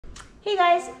Hey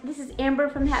guys, this is Amber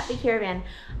from the Happy Caravan.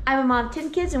 I'm a mom of 10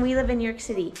 kids and we live in New York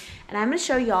City. And I'm gonna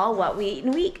show y'all what we eat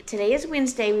in a week. Today is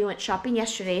Wednesday, we went shopping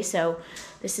yesterday, so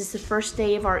this is the first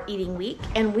day of our eating week.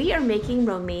 And we are making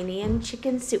Romanian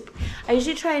chicken soup. I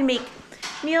usually try and make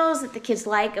meals that the kids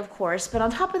like, of course, but on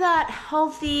top of that,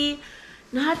 healthy,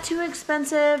 not too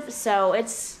expensive, so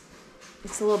it's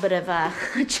a little bit of a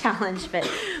challenge, but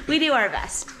we do our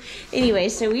best. Anyway,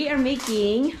 so we are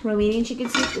making Romanian chicken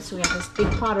soup. So we have this big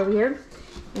pot over here.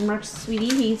 And Marc's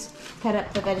sweetie, he's cut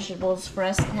up the vegetables for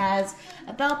us. It has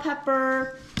a bell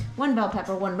pepper, one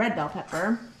red bell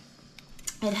pepper.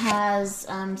 It has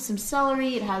some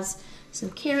celery, it has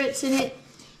some carrots in it,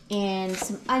 and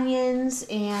some onions,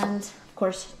 and of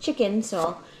course chicken. So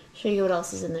I'll show you what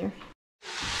else is in there.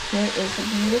 Here is a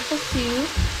beautiful soup.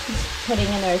 He's putting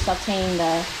in there, sauteing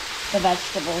the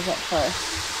vegetables at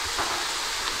first.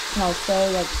 Smells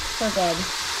so good.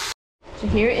 So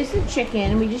here is the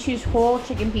chicken. We just use whole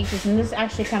chicken pieces, and this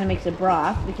actually kind of makes a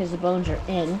broth because the bones are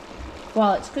in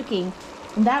while it's cooking.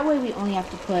 And that way we only have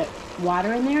to put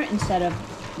water in there instead of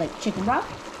like chicken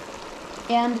broth.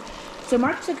 And so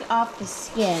Marc took off the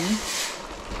skin.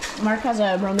 Marc has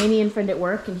a Romanian friend at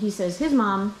work, and he says his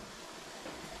mom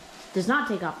does not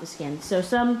take off the skin. So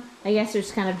I guess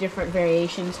there's kind of different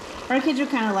variations. Our kids are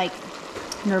kind of like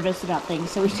nervous about things,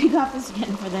 so we take off the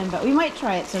skin for them, but we might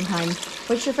try it sometime.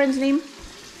 What's your friend's name?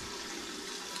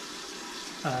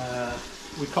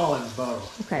 We call him Bo.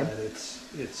 Okay. But it's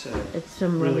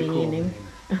some really Romanian cool name.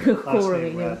 Cool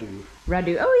Romanian.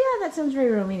 Radu. Oh yeah, that sounds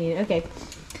very Romanian. Okay.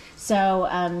 So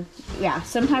yeah,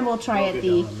 sometime we'll try it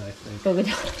the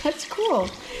Bogadon. That's cool.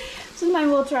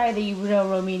 Sometime we'll try the real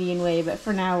Romanian way, but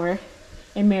for now we're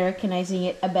Americanizing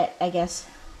it a bit, I guess.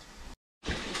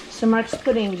 So Marc's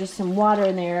putting just some water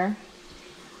in there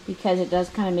because it does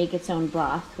kind of make its own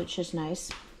broth, which is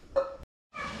nice.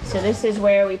 So this is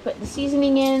where we put the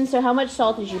seasoning in. So how much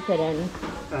salt did you put in?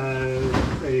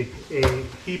 A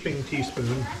heaping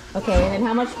teaspoon. Okay, and then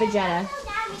how much Vegeta?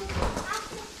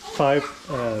 5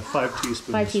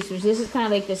 teaspoons. 5 teaspoons. This is kind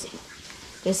of like this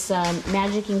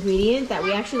magic ingredient that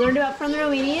we actually learned about from the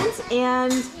Romanians,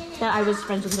 and that I was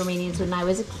friends with Romanians when I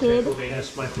was a kid.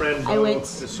 Yes, my friend as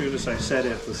soon as I said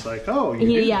it, was like, oh, you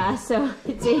did? Yeah, so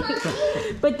it's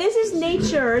but this is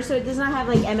nature, so it does not have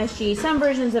like MSG. Some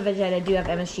versions of Vegeta do have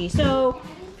MSG, so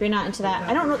if you're not into that,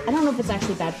 I don't know if it's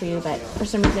actually bad for you, but for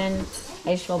some reason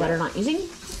I just feel better not using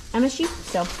MSG.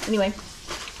 So anyway,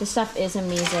 this stuff is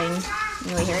amazing.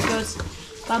 Anyway, here it goes.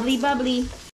 Bubbly, bubbly.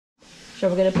 So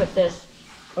we're gonna put this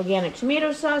organic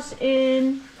tomato sauce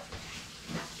in.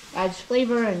 Adds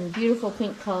flavor and beautiful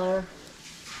pink color.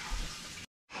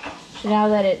 So now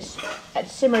that it's at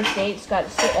simmer state, it's got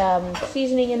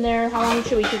seasoning in there. How long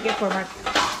should we cook it for, Marc?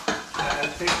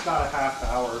 It takes about a half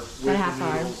hour. About a half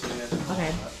hour.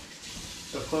 Okay.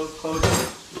 So close it.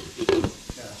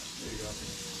 Yeah, there you go.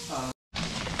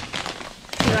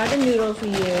 Here are the noodles we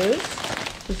use.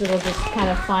 These little just kind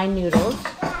of fine noodles.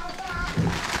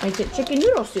 Makes it chicken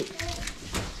noodle soup.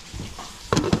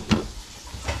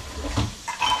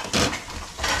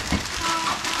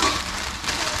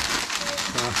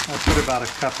 I put about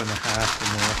 1.5 cups in there,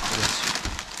 but it's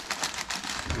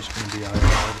just going to be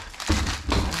outside.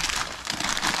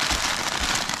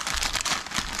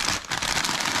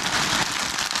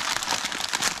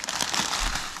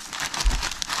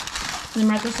 And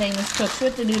Marc was saying this cooks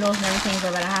with the noodles and everything for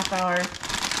about a half hour.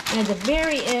 And at the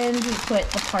very end, we put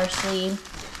the parsley.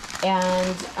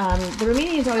 And the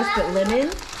Romanians always put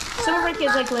lemon. Some of our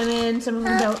kids like lemon, some of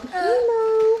them don't.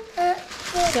 Hello.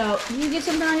 So, did you get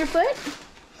something on your foot?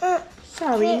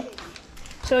 Sorry.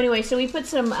 So anyway, so we put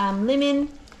some lemon.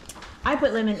 I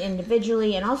put lemon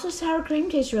individually, and also sour cream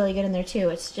tastes really good in there too.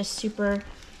 It's just super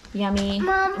yummy.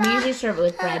 Mama, and we usually serve it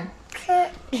with bread.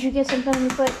 Did you get something on your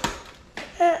foot?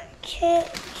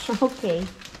 Okay.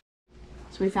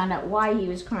 So we found out why he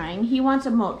was crying. He wants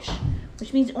a moch,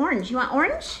 which means orange. You want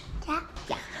orange? Yeah.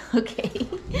 Yeah. Okay.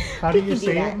 How do you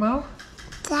say it, Mo?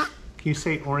 Yeah. Can you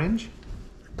say orange?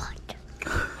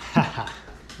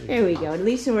 There we go. At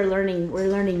least we're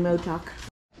learning Mo talk.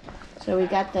 So we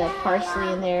got the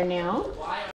parsley in there now.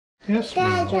 Yes,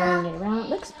 Turning it around. It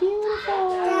looks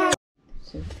beautiful.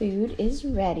 So food is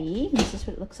ready. This is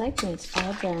what it looks like when it's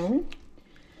all done.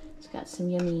 It's got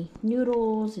some yummy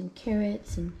noodles and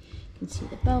carrots, and you can see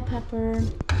the bell pepper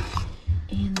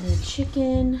and the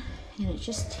chicken, and it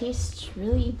just tastes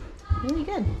really, really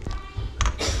good.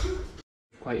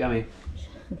 Quite yummy.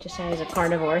 Just as a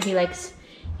carnivore, he likes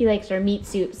our meat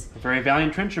soups. A very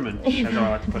valiant trencherman, as I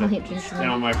like to put it. And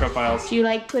on my profiles. Do you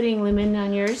like putting lemon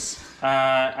on yours? I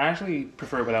actually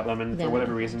prefer it without lemon for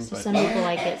whatever reason. So but some people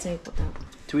like it, some people don't.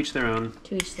 To each their own.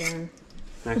 To each their own.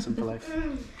 Maxim for life.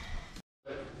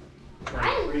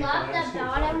 I love the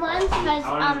bottom ones because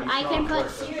I can put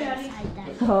soup inside them.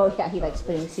 Oh yeah, he likes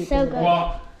putting soup So in good. the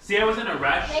Well, see, I was in a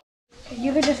rush.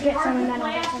 You could just get some and then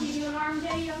I'll get some.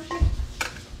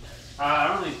 I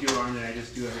don't really do arm day, I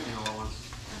just do everything all at once.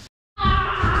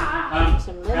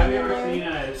 Have you ever seen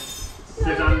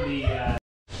sit on the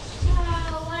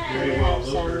very well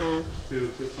looper who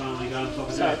finally got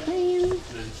himself a job? And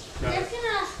then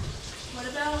What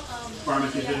about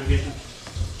pharmacy certification?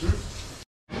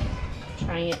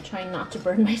 Trying not to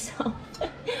burn myself.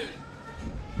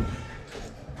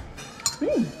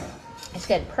 It's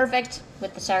good. Perfect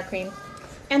with the sour cream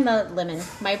and the lemon.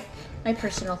 My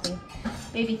personal thing.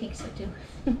 Baby thinks so too.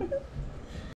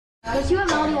 Let's see what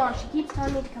Melody wants. She keeps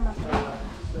telling me to come up here.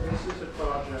 This is a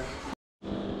project.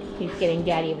 He's getting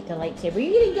daddy with the lightsaber. Are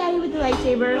you getting daddy with the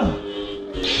lightsaber?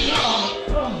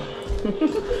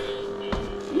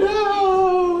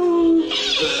 No!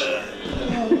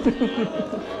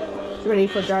 She's ready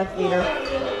for Darth Vader.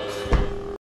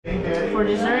 For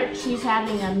dessert, she's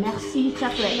having a merci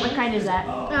chocolate. What kind is that?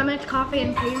 It's coffee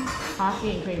and cream.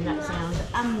 Coffee and cream. That sounds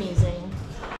amazing.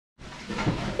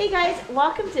 Hey guys,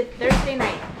 welcome to Thursday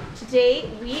night. Today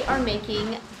we are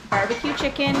making barbecue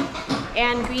chicken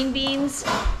and green beans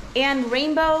and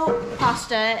rainbow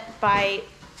pasta by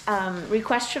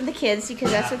request from the kids because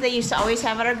that's what they used to always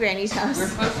have at our granny's house. We're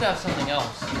supposed to have something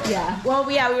else. Yeah. Well,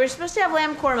 yeah, we were supposed to have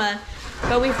lamb korma,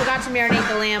 but we forgot to marinate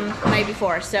the lamb the night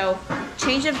before. So,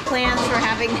 change of plans for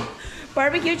having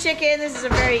barbecue chicken. This is a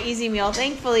very easy meal.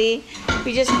 Thankfully,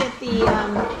 we just get the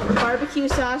barbecue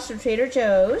sauce from Trader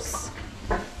Joe's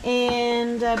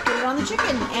and put it on the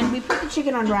chicken. And we put the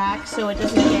chicken on rack so it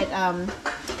doesn't get,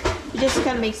 it just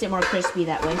kind of makes it more crispy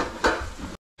that way.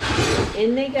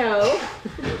 In they go.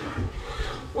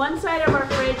 One side of our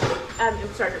fridge, one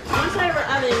side of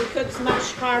our oven cooks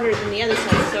much harder than the other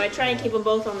side, so I try and keep them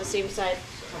both on the same side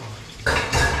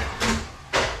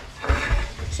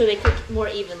so they cook more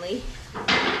evenly.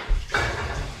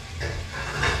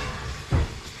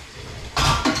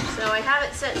 So I have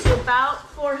it set to about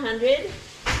 400,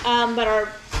 but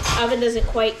our oven doesn't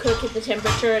quite cook at the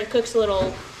temperature. It cooks a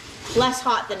little less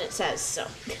hot than it says, so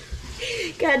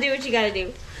gotta do what you gotta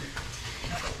do.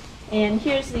 And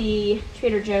here's the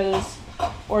Trader Joe's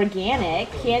organic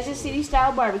Kansas City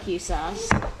style barbecue sauce.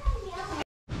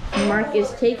 Mark is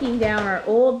taking down our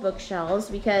old bookshelves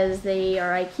because they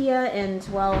are IKEA and,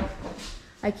 well,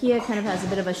 IKEA kind of has a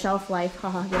bit of a shelf life.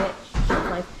 Haha, get it? Shelf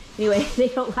life. Anyway, they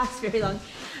don't last very long.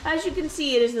 As you can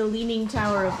see, it is the Leaning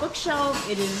Tower of bookshelf.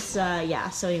 It is, yeah,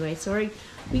 so anyway, so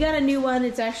we got a new one.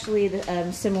 It's actually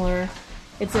similar.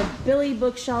 It's a Billy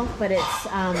bookshelf, but it's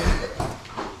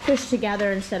pushed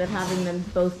together instead of having them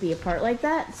both be apart like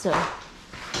that. So,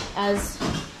 as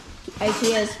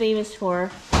IKEA is famous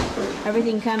for,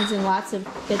 everything comes in lots of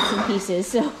bits and pieces.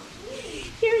 So,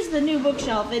 here's the new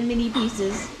bookshelf in mini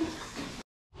pieces.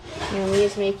 Naomi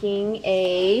is making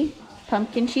a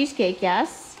pumpkin cheesecake,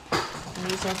 yes.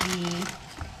 And these are the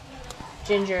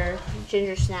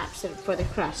ginger snaps for the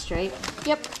crust, right?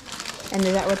 Yep. And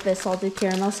is that what the salted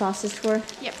caramel sauce is for?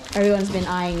 Yep. Everyone's been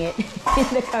eyeing it in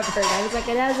the cupboard. I was like,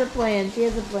 it has a plan. She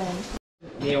has a plan.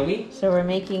 Naomi? So we're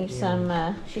making some,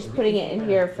 she's putting it in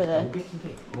here for the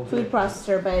food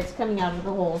processor, but it's coming out of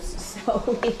the holes.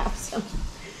 So we have some,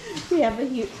 we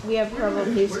have trouble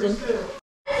in Houston. So you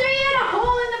had a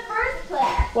hole in the first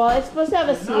place. Well, it's supposed to have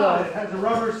a seal. It has a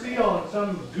rubber seal and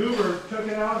some goober took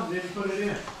it out and didn't put it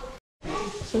in.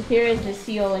 So here is the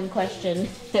seal in question.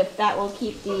 If that will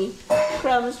keep the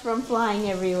crumbs from flying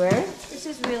everywhere. This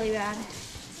is really bad.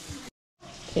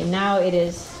 Okay, now it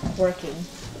is working.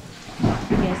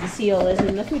 Yes, the seal is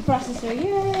in the food processor.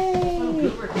 Yay!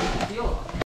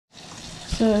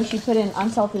 So she put in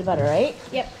unsalted butter, right?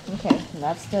 Yep. Okay,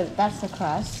 that's the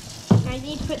crust. I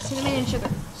need to put cinnamon and sugar.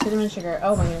 Cinnamon sugar.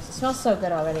 Oh my goodness, it smells so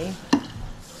good already.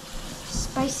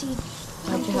 Spicy.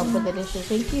 How'd you help with the dishes?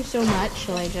 Thank you so much,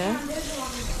 Elijah.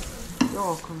 You're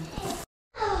welcome.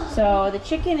 So the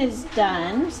chicken is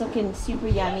done. It's looking super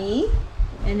yummy.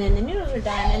 And then the noodles are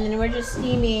done. And then we're just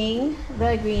steaming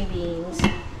the green beans.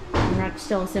 And Marc's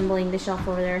still assembling the shelf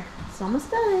over there. It's almost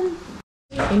done.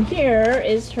 And here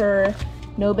is her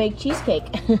no-bake cheesecake.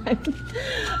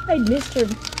 I missed her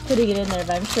putting it in there,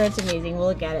 but I'm sure it's amazing. We'll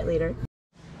look at it later.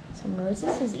 So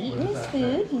Moses has eaten his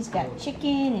food. He's got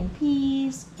chicken and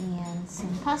peas and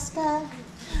some pasta.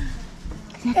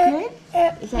 Is that good?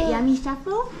 Is that yummy stuff,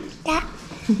 though? Yeah.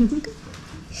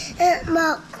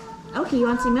 Milk. Okay, you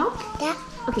want some milk? Yeah.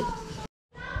 Okay.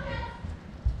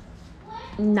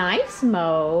 Nice,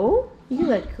 Mo. You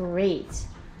look great.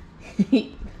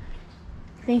 Thank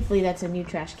Thankfully, that's a new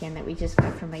trash can that we just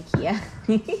got from IKEA.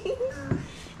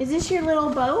 Is this your little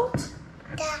boat?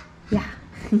 Yeah. Yeah.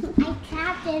 I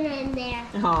trapped it in there.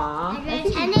 Aww. And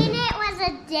pretending it was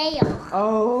a Dale.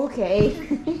 Oh, okay.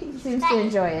 Seems to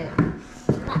enjoy it.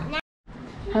 But now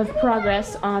Have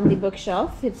progress on the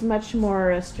bookshelf. It's much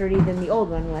more sturdy than the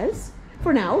old one was,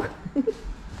 for now. Give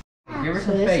her So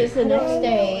some this faith. is the next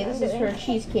day. This is her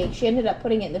cheesecake. She ended up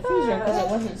putting it in the freezer because it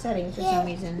wasn't setting for some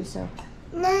reason. So.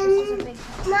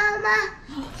 Mama.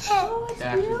 Oh, it's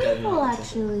beautiful,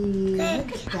 actually. Look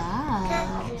at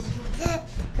that.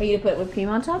 Are you gonna put whipped cream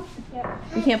on top? Yeah.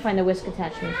 We can't find the whisk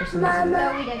attachment for some reason.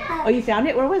 No, we did. Oh, you found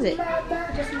it? Where was it?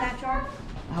 Just in that drawer.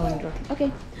 Oh, in the drawer. Okay.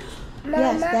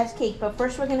 Yes, that's cake. But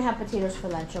first, we're gonna have potatoes for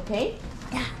lunch. Okay?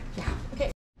 Yeah.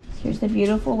 Okay. Here's the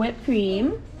beautiful whipped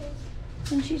cream,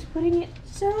 and she's putting it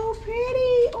so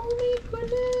pretty. Oh my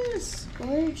goodness!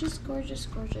 Gorgeous, gorgeous,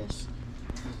 gorgeous.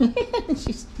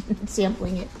 She's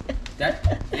sampling it. That's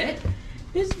it?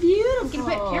 It's beautiful. You can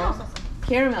put caramel sauce.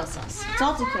 Caramel sauce.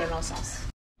 Salted caramel sauce.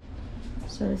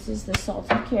 So this is the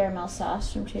salted caramel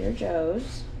sauce from Trader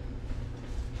Joe's.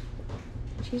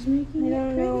 She's making it I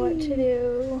don't know what to pretty.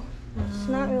 do. It's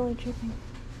not really dripping.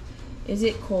 Is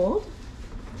it cold?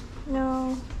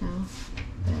 No. No.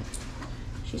 But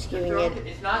she's giving it.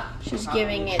 It's not. She's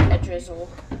giving it a drizzle.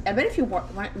 I bet if you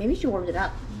maybe she warmed it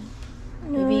up.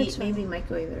 No, it's Maybe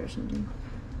microwave it or something.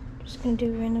 just gonna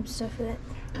do random stuff with it.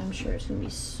 I'm sure it's gonna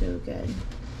be so good.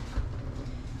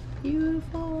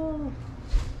 Beautiful.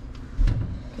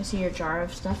 Can see your jar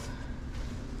of stuff.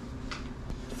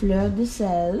 Fleur de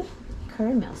sel,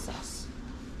 caramel sauce.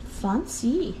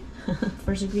 Fancy.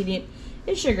 First ingredient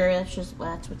is sugar. That's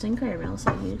what's in caramel,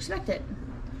 so you'd expect it.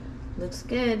 Looks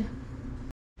good.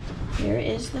 Here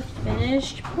is the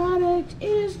finished product. It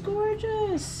is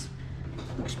gorgeous.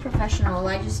 Looks professional.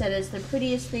 Elijah said it's the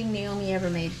prettiest thing Naomi ever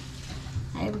made.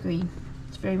 I agree.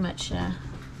 It's very much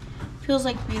feels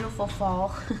like beautiful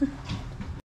fall.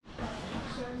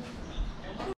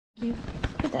 Look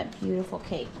at that beautiful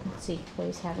cake. Let's see,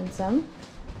 Chloe's having some.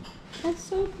 That's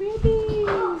so pretty.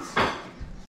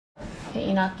 Okay,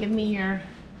 Enoch, give me your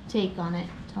take on it.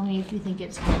 Tell me if you think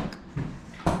it's milk.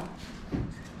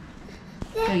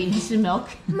 Oh, you need some milk?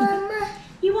 Mama.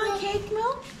 You want cake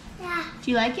milk? Yeah.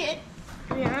 Do you like it?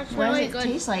 Yeah, it's What really does it good.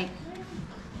 taste like?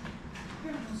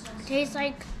 Tastes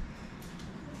like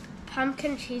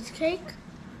pumpkin cheesecake.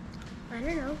 I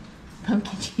don't know.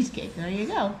 Pumpkin cheesecake. There you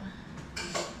go.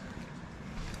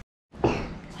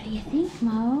 What do you think,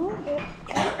 Mo?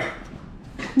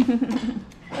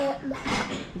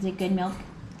 Is it good milk?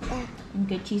 And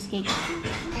good cheesecake?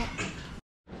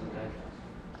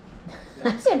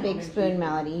 That's a big spoon,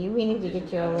 Melody. We need to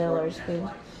get you a littler spoon.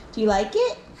 Do you like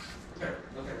it?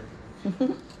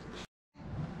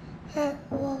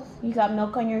 You got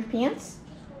milk on your pants?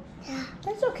 Yeah.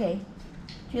 That's okay.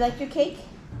 Do you like your cake?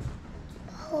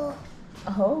 Oh.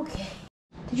 Oh, okay.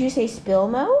 Did you say spill,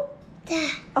 Mo?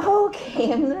 Yeah.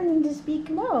 Okay, I'm learning to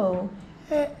speak Mo.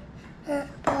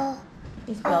 Ball.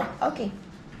 You spelled, okay.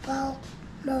 Ball.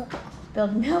 Milk.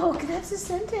 Spelled milk. That's a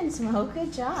sentence, Mo.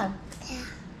 Good job. Yeah.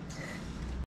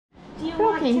 Do you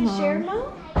want to share,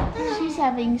 Mo? She's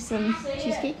having some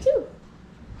cheesecake too.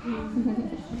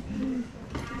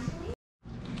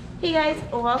 Hey guys,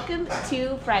 welcome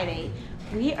to Friday.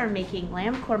 We are making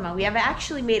lamb korma. We have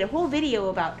actually made a whole video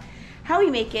about how we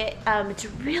make it. It's a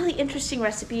really interesting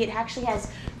recipe. It actually has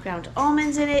ground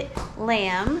almonds in it,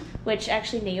 lamb, which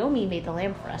actually Naomi made the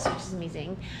lamb for us, which is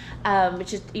amazing.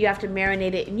 Which is, you have to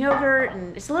marinate it in yogurt,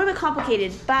 and it's a little bit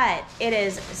complicated, but it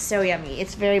is so yummy.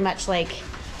 It's very much like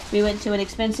we went to an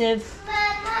expensive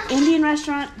Indian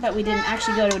restaurant, but we didn't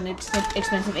actually go to an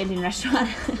expensive Indian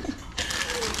restaurant.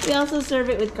 We also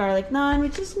serve it with garlic naan,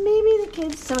 which is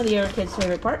maybe some of the other kids'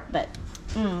 favorite part, but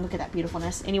look at that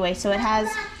beautifulness. Anyway, so it has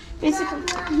basically,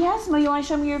 yes, Mo, you want to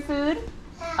show me your food?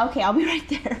 Okay, I'll be right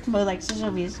there. Mo likes to show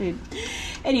me his food.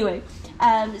 Anyway,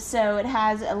 so it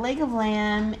has a leg of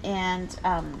lamb and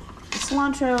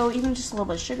cilantro, even just a little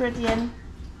bit of sugar at the end.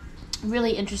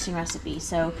 Really interesting recipe,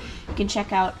 so you can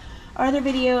check out our other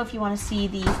video if you want to see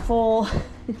the full.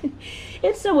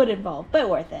 It's somewhat involved, but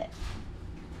worth it.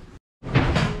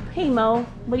 Hey Mo,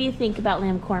 what do you think about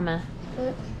lamb korma?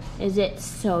 Is it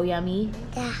so yummy?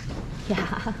 Yeah.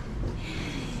 Yeah.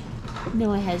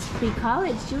 Noah has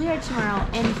pre-college Juilliard tomorrow,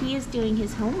 and he is doing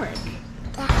his homework.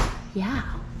 Yeah. Yeah.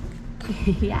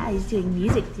 Yeah, he's doing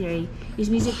music theory. Is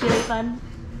music theory fun?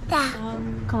 Yeah.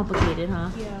 Complicated, huh?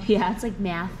 Yeah. Yeah, it's like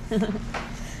math. Do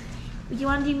you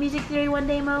want to do music theory one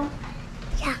day, Mo?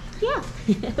 Yeah. Yeah.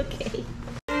 Okay.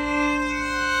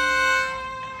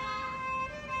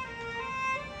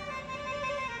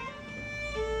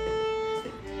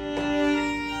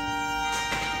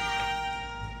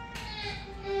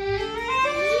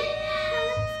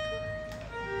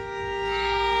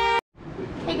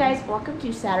 guys, welcome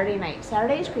to Saturday night.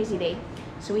 Saturday is crazy day,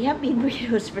 so we have bean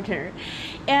burritos for dinner.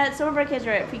 And some of our kids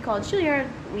are at pre-college Juilliard.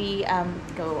 We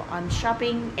go on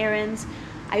shopping errands.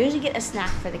 I usually get a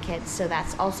snack for the kids, so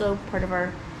that's also part of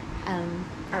our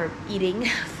eating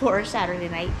for Saturday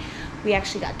night. We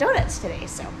actually got donuts today,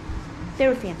 so they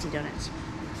were fancy donuts.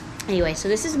 Anyway, so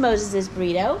this is Moses'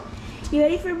 burrito. You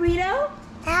ready for a burrito?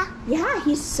 Yeah. Yeah,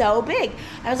 he's so big.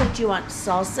 I was like, do you want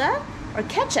salsa or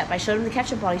ketchup? I showed him the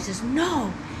ketchup bottle. He says,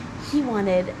 no. He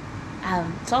wanted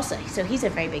salsa. So he's a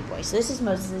very big boy. So this is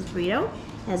Moses' burrito.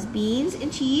 It has beans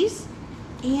and cheese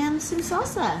and some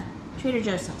salsa. Trader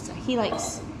Joe's salsa. He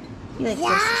likes this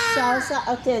salsa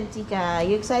autentica.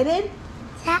 You excited?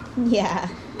 Yeah. Yeah.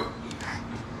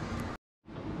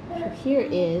 So here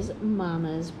is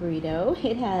Mama's burrito.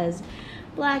 It has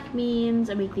black beans.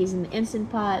 I make these in the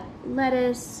Instant Pot.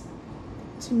 Lettuce,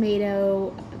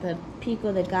 tomato, the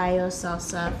pico de gallo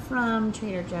salsa from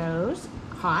Trader Joe's.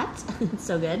 Hot. It's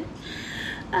so good.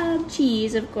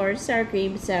 Cheese, of course, sour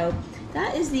cream. So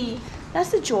that's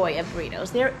the joy of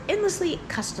burritos. They're endlessly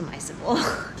customizable.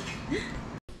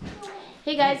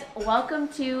 Hey guys, welcome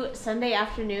to Sunday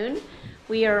afternoon.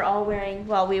 We are all wearing,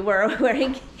 well, we were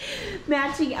wearing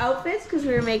matching outfits because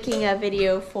we were making a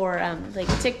video for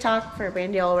like TikTok for a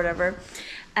brand deal or whatever.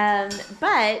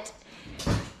 But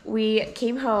we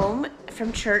came home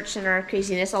from church and our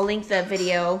craziness. I'll link the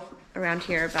video around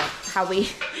here about how we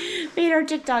made our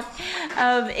TikTok.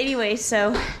 Anyway,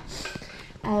 so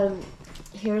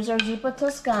here's our zuppa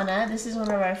toscana. This is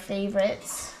one of our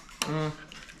favorites.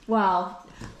 Well,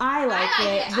 I like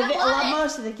it.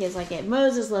 Most of the kids like it.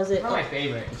 Moses loves it. It's not my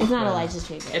favorite. It's not Elijah's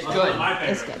favorite. It's good. My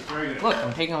favorite. It's good. Very good. Look,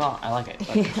 I'm taking a lot. I like it.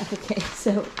 Yeah, okay,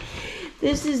 so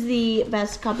this is the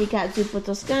best copycat zuppa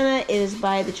toscana. It is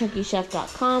by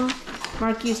thechunkychef.com.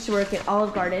 Marc used to work at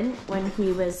Olive Garden when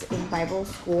he was in Bible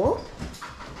school.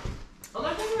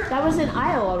 That was in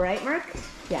Iowa, right, Marc?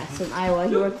 Yes, in Iowa.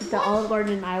 He worked at the Olive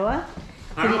Garden in Iowa.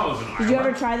 Did you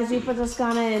ever try the zuppa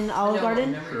toscana in Olive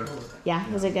Garden? Sure. Yeah,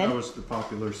 was it good? That was the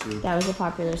popular soup. That was a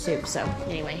popular soup. So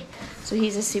anyway, so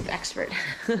he's a soup expert.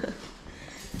 Do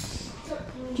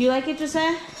you like it,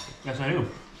 Josiah? Yes, I do.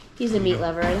 He's a meat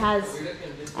lover. It has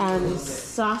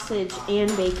sausage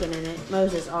and bacon in it.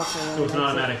 Moses also really So it's an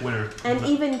likes automatic winner. it. And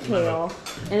even kale.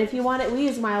 And if you want it, we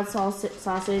use mild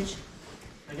sausage.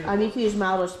 You can use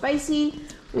mild or spicy.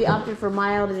 We opted for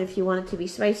mild, and if you want it to be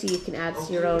spicy, you can add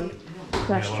your own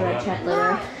crushed red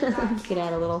cheddar. You can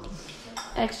add a little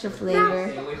extra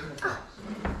flavor.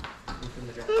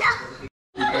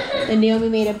 And Naomi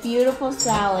made a beautiful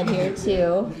salad here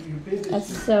too.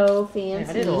 That's so fancy.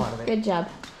 I did a lot of it. Good job.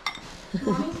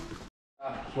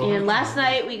 And last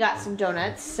night we got some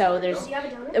donuts. So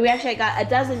we actually got a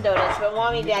dozen donuts, but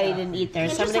Mommy and Daddy didn't eat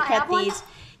theirs. So I'm gonna cut these.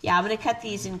 Yeah, I'm gonna cut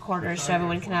these in quarters so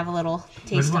everyone can have a little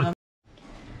taste of them.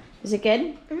 Is it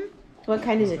good? What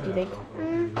kind is it, do you think?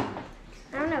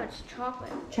 I don't know. It's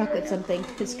chocolate. Chocolate something.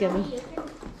 It's gummy.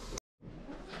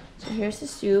 So here's the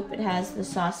soup. It has the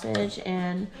sausage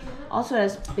and also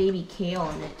has baby kale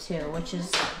in it too, which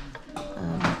is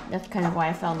that's kind of why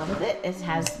I fell in love with it. It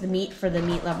has the meat for the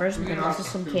meat lovers, but then also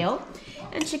some kale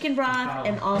and chicken broth,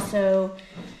 and also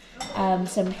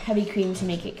some heavy cream to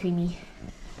make it creamy.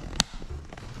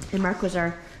 And Marc was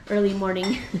our early morning.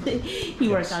 He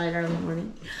worked on it early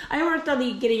morning. I worked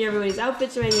on getting everybody's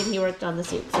outfits ready, and he worked on the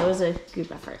soup. So it was a group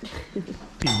effort.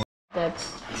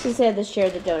 Since I had to share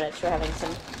the donuts, we're having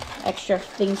some extra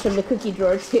things from the cookie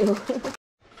drawer too.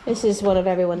 This is one of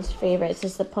everyone's favorites.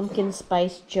 It's the pumpkin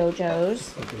spice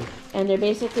JoJo's, and they're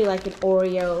basically like an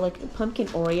Oreo, like a pumpkin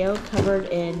Oreo covered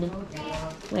in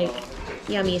like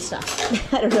yummy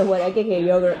stuff. I don't know what. I think a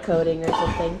yogurt coating or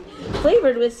something,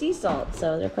 flavored with sea salt.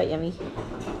 So they're quite yummy.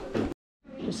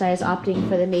 Josiah's opting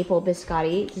for the maple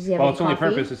biscotti. Does he have Well, any its only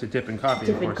coffee? purpose is to dip in coffee.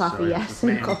 Dip of in course, coffee, so yes.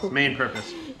 Its main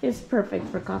purpose. It's perfect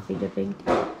for coffee dipping.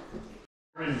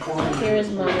 Here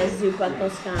is Mama's zuppa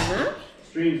toscana.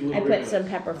 I put some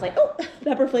pepper flakes. Oh,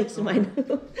 pepper flakes in mine.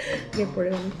 Here, pour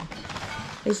it on.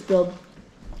 I spilled.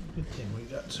 Good thing we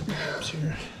got some wraps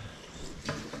here.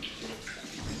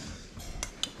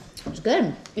 It's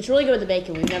good. It's really good with the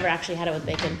bacon. We've never actually had it with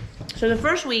bacon. So the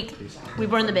first week, we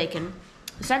burned the bacon.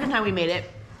 The second time we made it,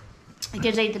 the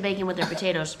kids ate the bacon with their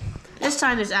potatoes. This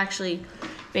time there's actually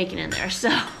bacon in there,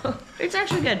 so it's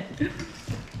actually good.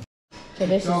 So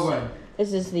this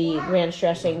is the ranch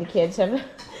dressing the kids have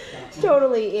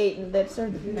totally eaten. That's our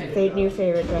new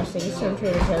favorite dressing. It's from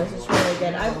Trader Joe's. It's really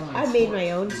good. I made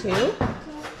my own too,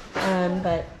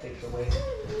 but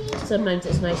sometimes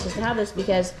it's nice just to have this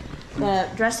because the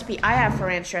recipe I have for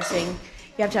ranch dressing,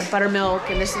 you have to have buttermilk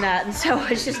and this and that, and so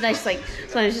it's just nice, like,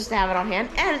 sometimes just to have it on hand,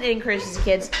 and it encourages the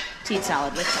kids to eat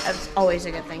salad, which is always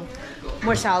a good thing.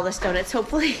 More salad, less donuts,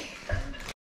 hopefully.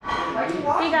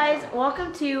 Hey guys,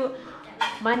 welcome to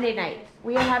Monday night.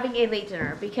 We are having a late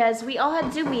dinner because we all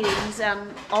had Zoom meetings,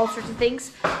 all sorts of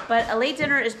things, but a late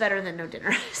dinner is better than no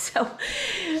dinner. So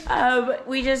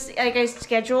we just, like, I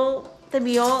schedule the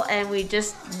meal and we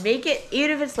just make it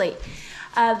even if it's late.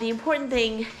 The important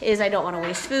thing is I don't want to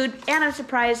waste food, and I'm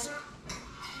surprised,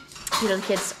 you know, the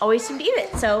kids always seem to eat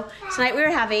it. So tonight we are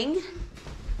having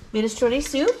minestrone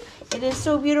soup. It is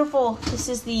so beautiful. This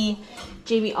is the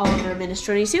Jamie Oliver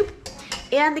minestrone soup.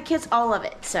 And the kids all love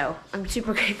it, so I'm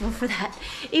super grateful for that.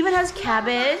 It even has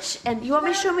cabbage. And you want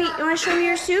me to show me? You want to show me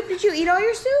your soup? Did you eat all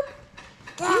your soup?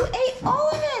 You ate all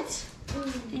of it.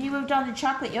 And you moved on to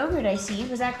chocolate yogurt, I see.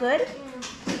 Was that good?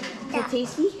 Was it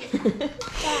tasty?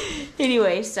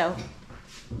 Anyway, so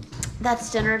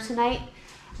that's dinner tonight.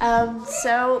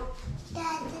 So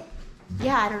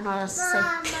yeah, I don't know what else to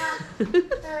say.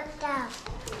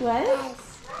 What?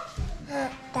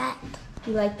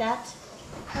 You like that?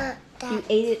 You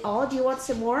ate it all? Do you want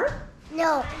some more?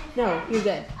 No. No, you're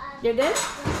good. You're good?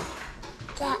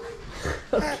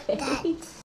 Okay.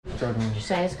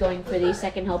 Josiah's going for the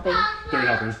second helping. Third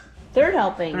helping. Third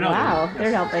helping. Third Wow. helping.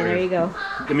 Third helping. There you go.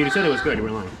 I mean, you said it was good. You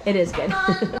were lying. It is good.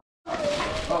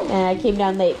 And I came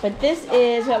down late. But this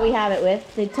is what we have it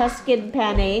with. The Tuscan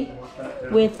pane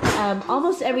with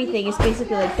almost everything. It's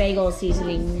basically like bagel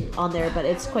seasoning on there, but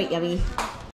it's quite yummy.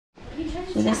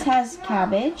 So this has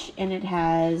cabbage, and it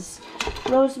has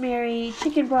rosemary,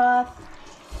 chicken broth,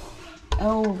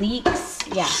 leeks.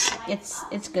 Yeah,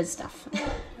 it's good stuff.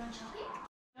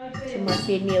 So Marc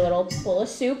made me a little bowl of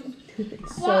soup.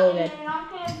 It's so good.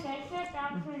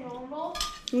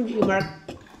 Thank you, Marc.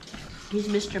 He's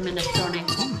Mr. Minestrone.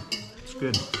 It's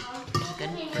good. It's good.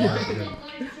 Yeah, good.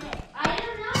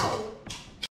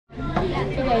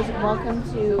 Hey guys, welcome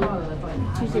to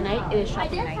Tuesday night. It is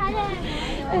shopping night.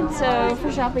 And so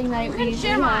for shopping night, we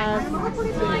usually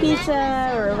have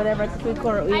pizza or whatever at the food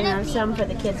court. We even have some for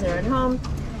the kids that are at home.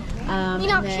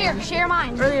 Share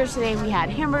mine. Earlier today, we had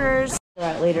hamburgers.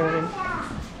 Later on.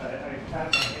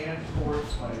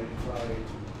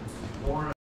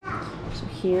 So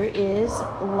here is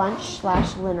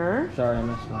lunch/dinner. Sorry, I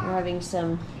missed one. We're having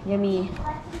some yummy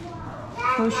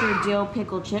kosher dill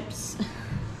pickle chips.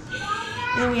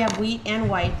 And then we have wheat and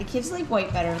white. The kids like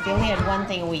white better. They only had one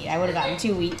thing of wheat. I would have gotten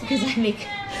 2 wheat because I make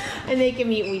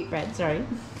them eat wheat bread. Sorry.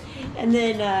 And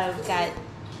then we've got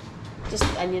just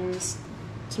onions,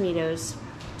 tomatoes,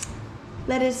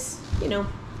 lettuce. You know,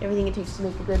 everything it takes to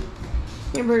make a good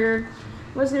hamburger.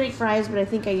 I was gonna make fries, but I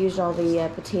think I used all the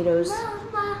potatoes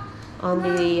on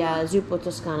the zuppo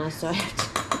toscana, so I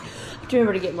have to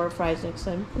remember to get more fries next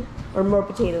time, or more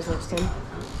potatoes next time.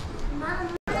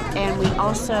 And we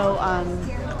also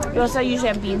usually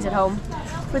have beans at home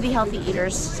for the healthy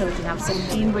eaters, so we can have some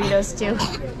bean burritos too.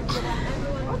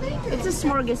 It's a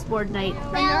smorgasbord night.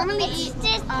 Well, it's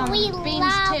just we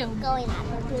love going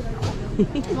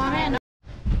out.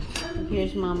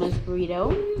 Here's Mama's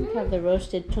burrito. We have the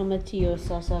roasted tomatillo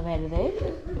salsa verde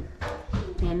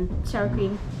and sour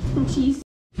cream and cheese.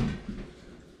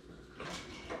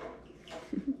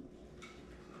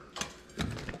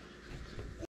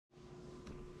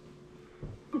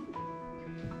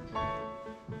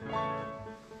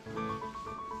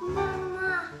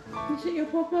 Is it your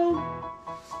popo?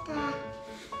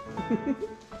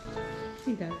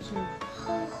 He got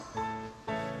you.